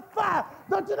around in the fire.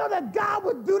 Don't you know that God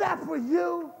would do that for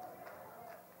you?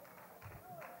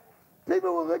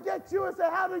 People will look at you and say,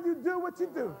 how do you do what you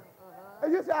do?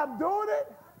 And you say, I'm doing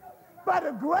it by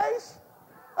the grace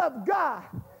of God.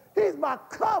 He's my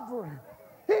covering.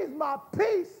 He's my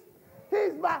peace.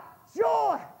 He's my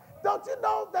joy. Don't you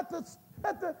know that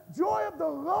the joy of the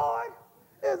Lord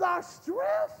is our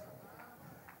strength?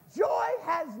 Joy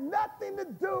has nothing to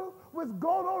do with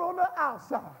going on the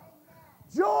outside.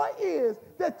 Joy is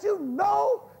that you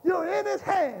know you're in his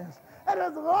hands. And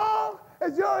as long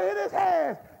as you're in his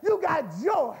hands, you got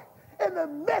joy. In the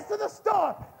midst of the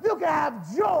storm, you can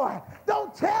have joy.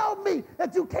 Don't tell me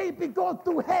that you can't be going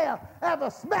through hell and have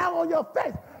a smile on your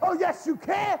face. Oh, yes, you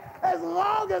can. As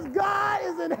long as God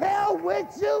is in hell with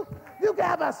you, you can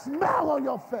have a smile on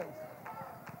your face.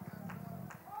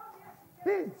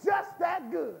 He's just that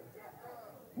good.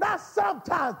 Not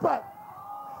sometimes, but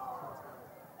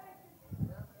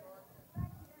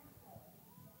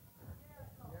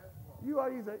you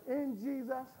are either in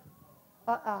Jesus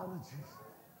or out of Jesus.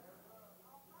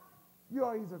 You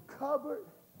are either covered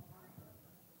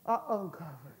or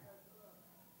uncovered.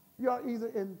 You are either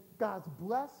in God's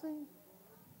blessing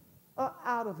or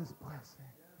out of his blessing.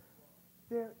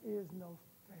 There is no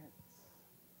fence.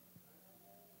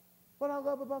 What I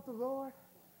love about the Lord,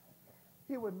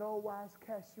 he would no wise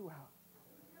cast you out.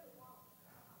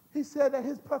 He said that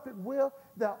his perfect will,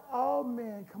 that all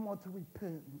men come unto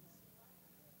repentance,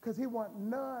 because he wants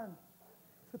none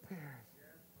to perish.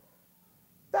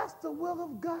 That's the will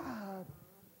of God.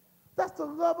 That's the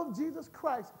love of Jesus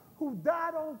Christ, who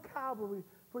died on Calvary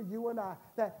for you and I.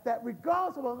 That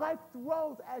regardless of what life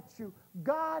throws at you,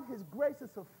 God, his grace is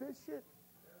sufficient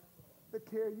to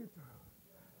carry you through.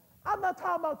 I'm not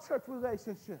talking about church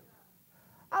relationship.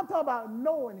 I'm talking about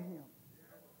knowing him.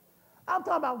 I'm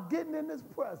talking about getting in his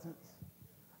presence.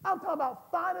 I'm talking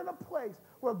about finding a place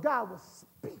where God will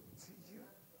speak to you.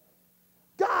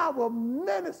 God will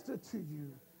minister to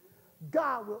you.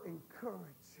 God will encourage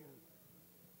you.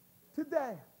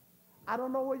 Today, I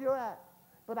don't know where you're at,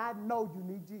 but I know you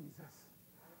need Jesus.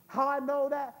 How I know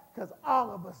that? Because all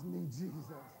of us need Jesus.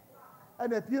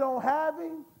 And if you don't have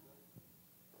him,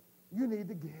 you need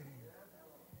to get him.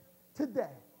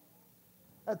 Today,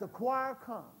 as the choir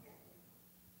comes,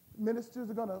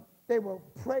 ministers are they will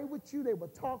pray with you, they will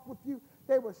talk with you,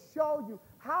 they will show you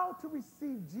how to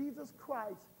receive Jesus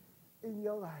Christ in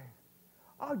your life.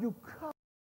 Are you